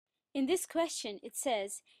In this question, it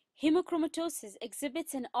says, hemochromatosis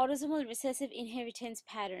exhibits an autosomal recessive inheritance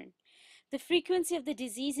pattern. The frequency of the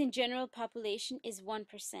disease in general population is 1%.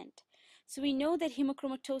 So we know that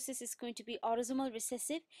hemochromatosis is going to be autosomal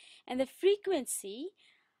recessive, and the frequency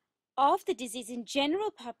of the disease in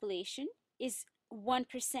general population is 1%.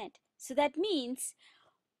 So that means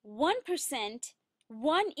 1%,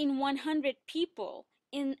 1 in 100 people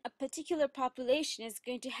in a particular population is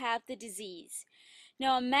going to have the disease.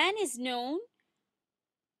 Now, a man is a known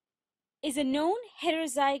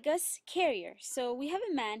heterozygous carrier. So we have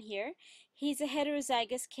a man here. He's a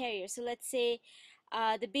heterozygous carrier. So let's say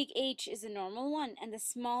the big H is the normal one, and the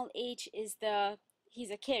small h is he's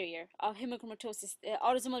a carrier of hemochromatosis, the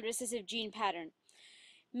autosomal recessive gene pattern.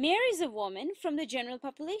 Marries a woman from the general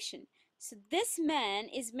population. So this man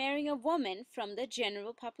is marrying a woman from the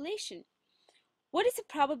general population. What is the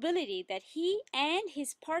probability that he and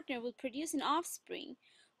his partner will produce an offspring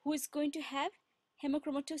who is going to have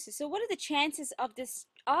hemochromatosis? So what are the chances of this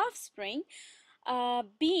offspring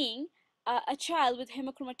being a child with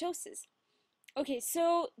hemochromatosis? Okay,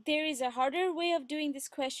 so there is a harder way of doing this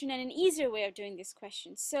question and an easier way of doing this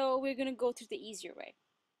question. So we're going to go through the easier way.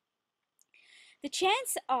 The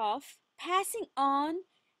chance of passing on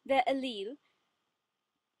the allele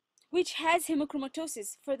which has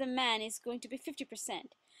hemochromatosis for the man is going to be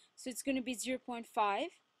 50%. So it's going to be 0.5,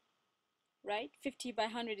 right? 50 by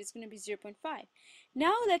 100 is going to be 0.5.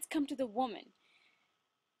 Now let's come to the woman.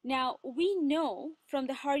 Now we know from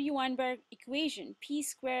the Hardy-Weinberg equation, p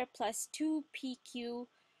squared plus 2pq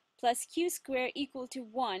plus q squared equal to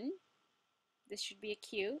 1, this should be a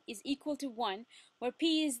q, is equal to 1, where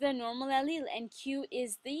p is the normal allele and q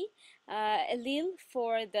is the allele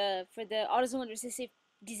for the autosomal recessive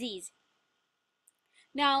disease.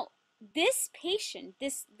 Now, this patient,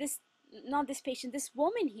 this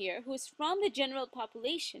woman here who is from the general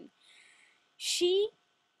population,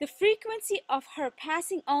 the frequency of her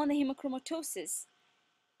passing on the hemochromatosis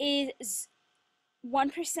is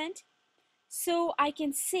 1%. So I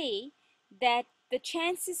can say that the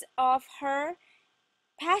chances of her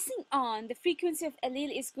passing on the frequency of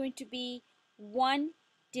allele is going to be 1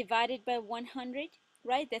 divided by 100,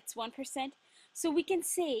 right? That's 1%. So we can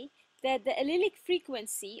say that the allelic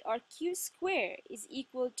frequency, or q squared, is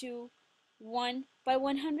equal to 1 by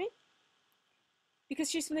 100. Because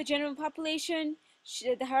she's from the general population,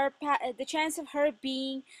 the chance of her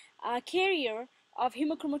being a carrier of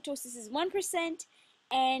hemochromatosis is 1%,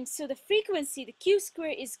 and so the frequency, the q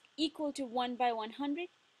squared, is equal to 1 by 100.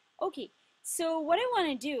 Okay, so what I want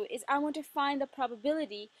to do is I want to find the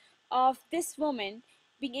probability of this woman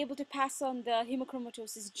being able to pass on the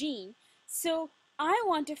hemochromatosis gene. So I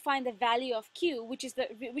want to find the value of q, which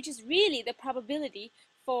is really the probability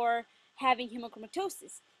for having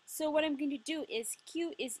hemochromatosis. So what I'm going to do is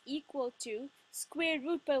q is equal to square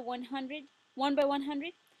root by 100, 1 by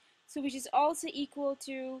 100, so which is also equal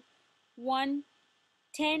to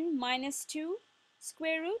 10 minus 2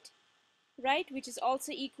 square root, right, which is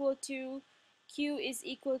also equal to q is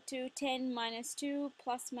equal to 10 minus 2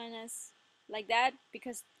 plus minus like that,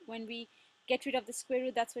 because when we get rid of the square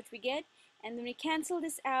root, that's what we get. And when we cancel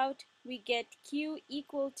this out, we get q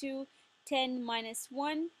equal to 10 minus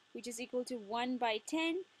 1, which is equal to 1 by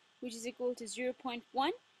 10, which is equal to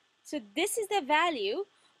 0.1. So this is the value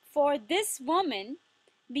for this woman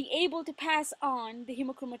being able to pass on the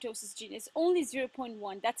hemochromatosis gene. It's only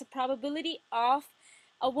 0.1. That's a probability of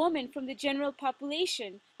a woman from the general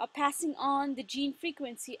population of passing on the gene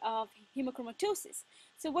frequency of hemochromatosis.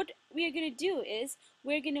 So what we are going to do is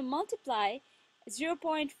we're going to multiply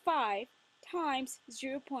 0.5 times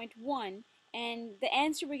 0.1, and the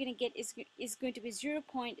answer we're going to get is going to be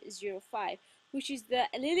 0.05, which is the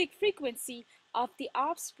allelic frequency of the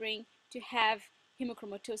offspring to have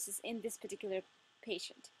hemochromatosis in this particular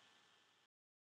patient.